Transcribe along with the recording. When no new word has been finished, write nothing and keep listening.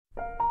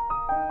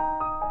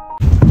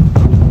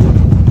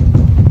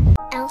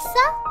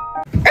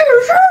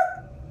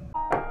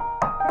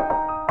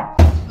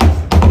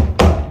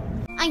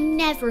I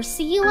never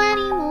see you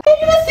anymore.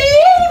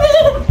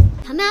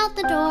 Come out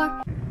the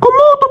door.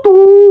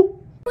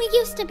 We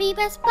used to be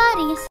best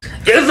buddies.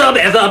 It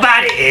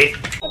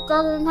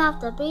doesn't have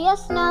to be a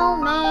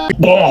snowman.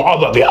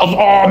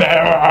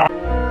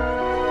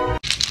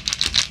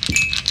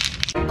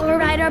 Or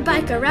ride our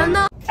bike around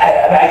the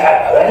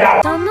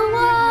on the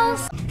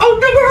walls.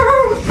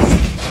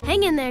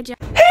 Hang in there, Jack.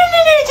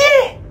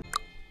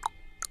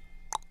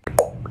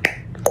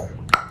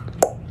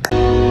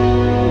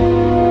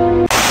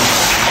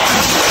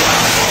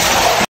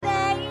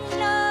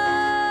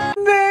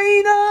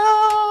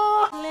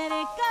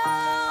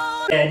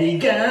 Let it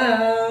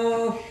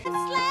go.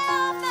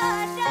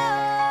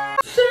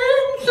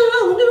 Slam the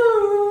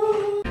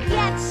door.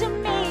 Get to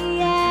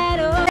me at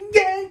all.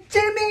 Get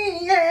to me,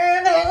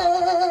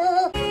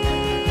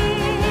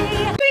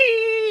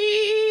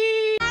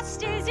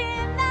 Masters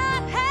in the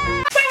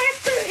past.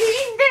 Faster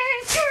in the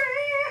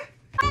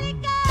Let it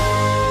go.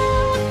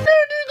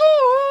 Let it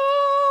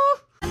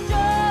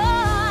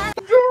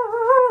go.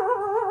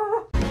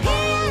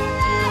 Here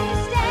I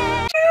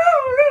stand.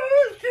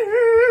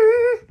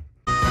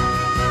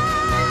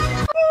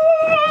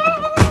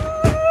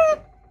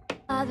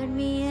 Bothered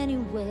me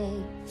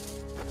anyway.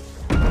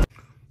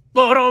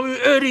 But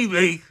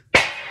anyway.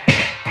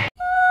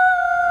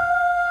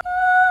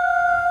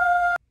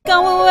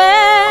 Go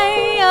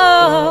away,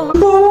 oh.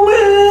 Go away,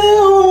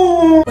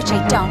 oh. Which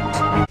I don't.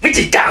 Which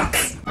you don't.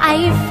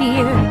 I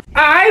fear.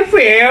 I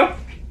feel.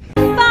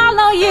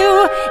 Follow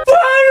you.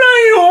 Follow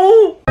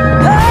you.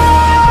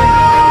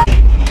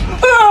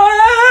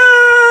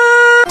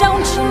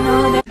 Don't you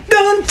know that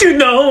Don't you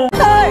know?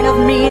 part of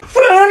me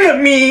Follow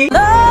me.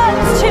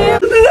 loves to?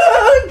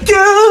 Love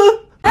you.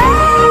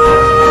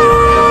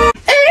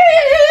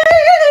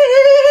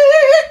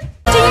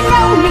 Do you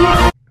know me?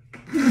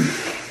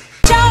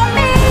 Show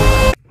me.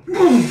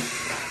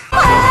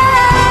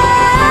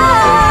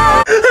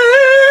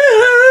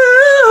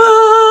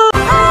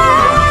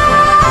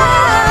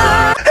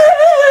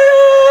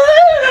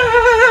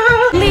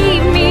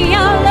 Leave me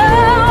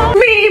alone.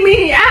 Leave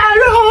me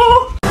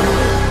alone.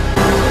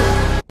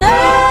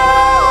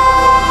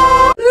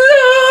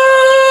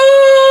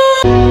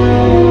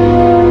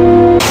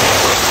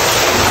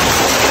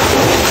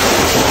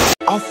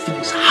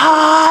 Office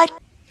hot.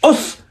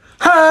 Us.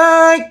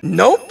 Hi.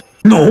 Nope.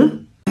 No.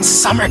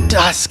 Summer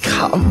does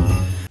come.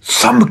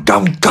 Some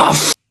dumb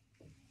duff.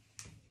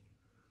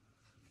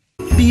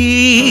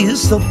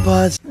 Bees the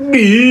buzz.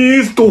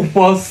 Beast of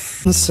us.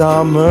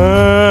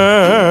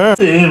 Summer.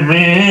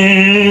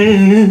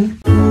 Amen.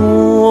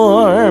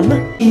 Warm.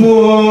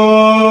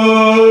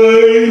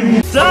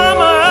 Why?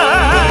 Summer.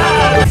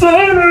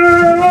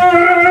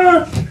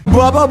 Summer.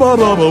 Ba ba ba ba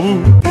ba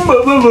boo.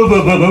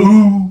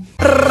 Ba-ba-ba-ba-ba-boo.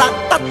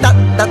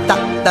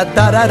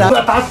 Ra-ta-ta-ta-ta-ta-da-da-da.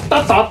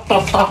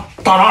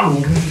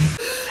 Ta-ta-ta-ta-ta-ta-da-doo.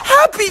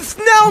 Happy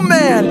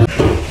Snowman.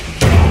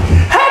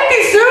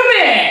 Happy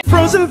summer!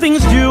 Frozen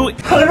things do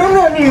I don't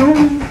know you.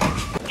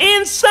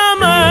 in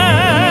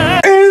summer.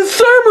 In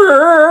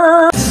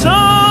summer.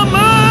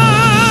 Summer.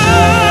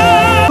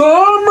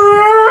 Summer.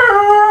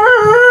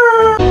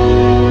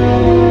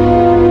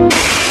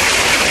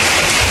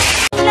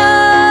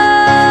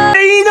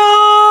 I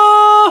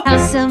know. How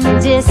some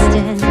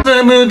distance.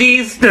 Summer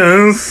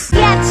distance.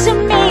 Get to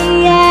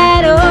me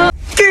at all.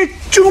 Get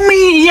to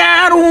me,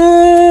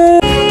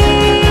 Yaro.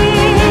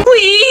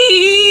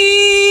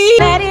 Wee.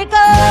 Let it go.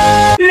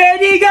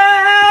 Let it go.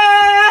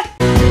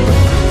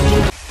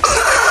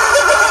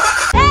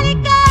 Let it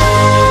go.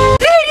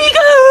 Let it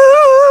go.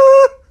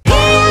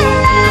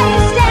 Here I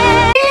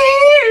stand.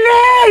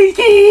 Like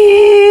it.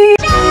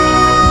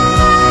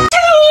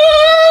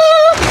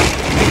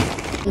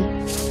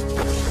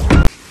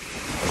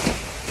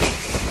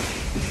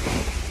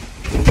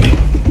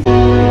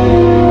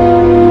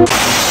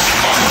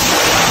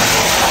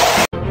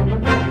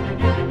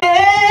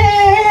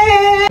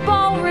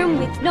 Ballroom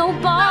with no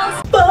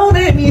balls.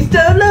 Bonnet me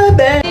still love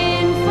it.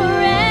 In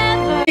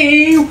forever.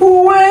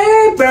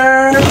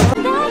 Whoever.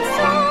 That's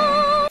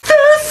all.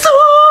 That's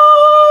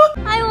all.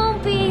 I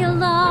won't be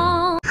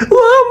alone.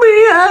 Won't be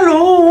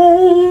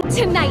alone.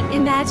 Tonight,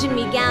 imagine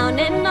me gown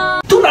and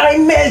all. Tonight,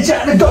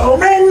 measure the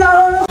door and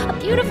all. A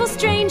beautiful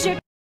stranger.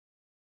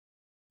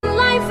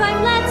 Life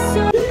I've led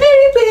so.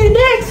 Maybe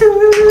next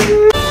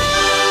week.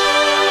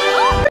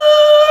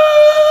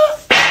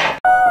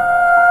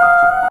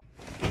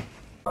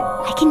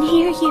 I can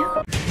hear you.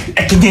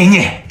 I can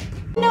hear you.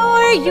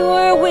 Nor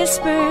your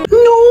whisper,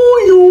 No,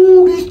 you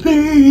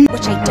listen.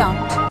 which I don't.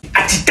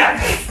 I just done.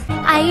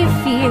 I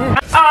fear.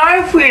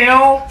 I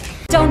feel.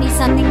 Don't need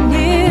something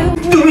new.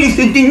 Doing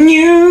something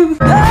new.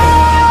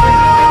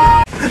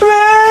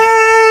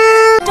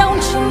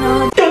 Don't you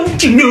know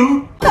Don't you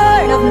know?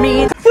 part of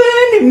me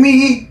Friend of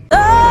me.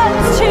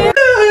 loves to?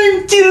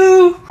 Don't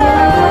you?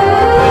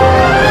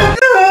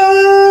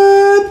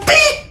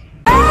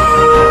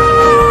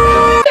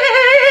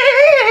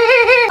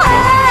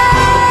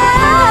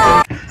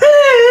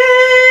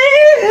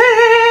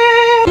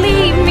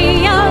 Leave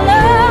me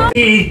alone.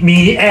 leave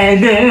me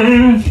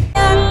alone.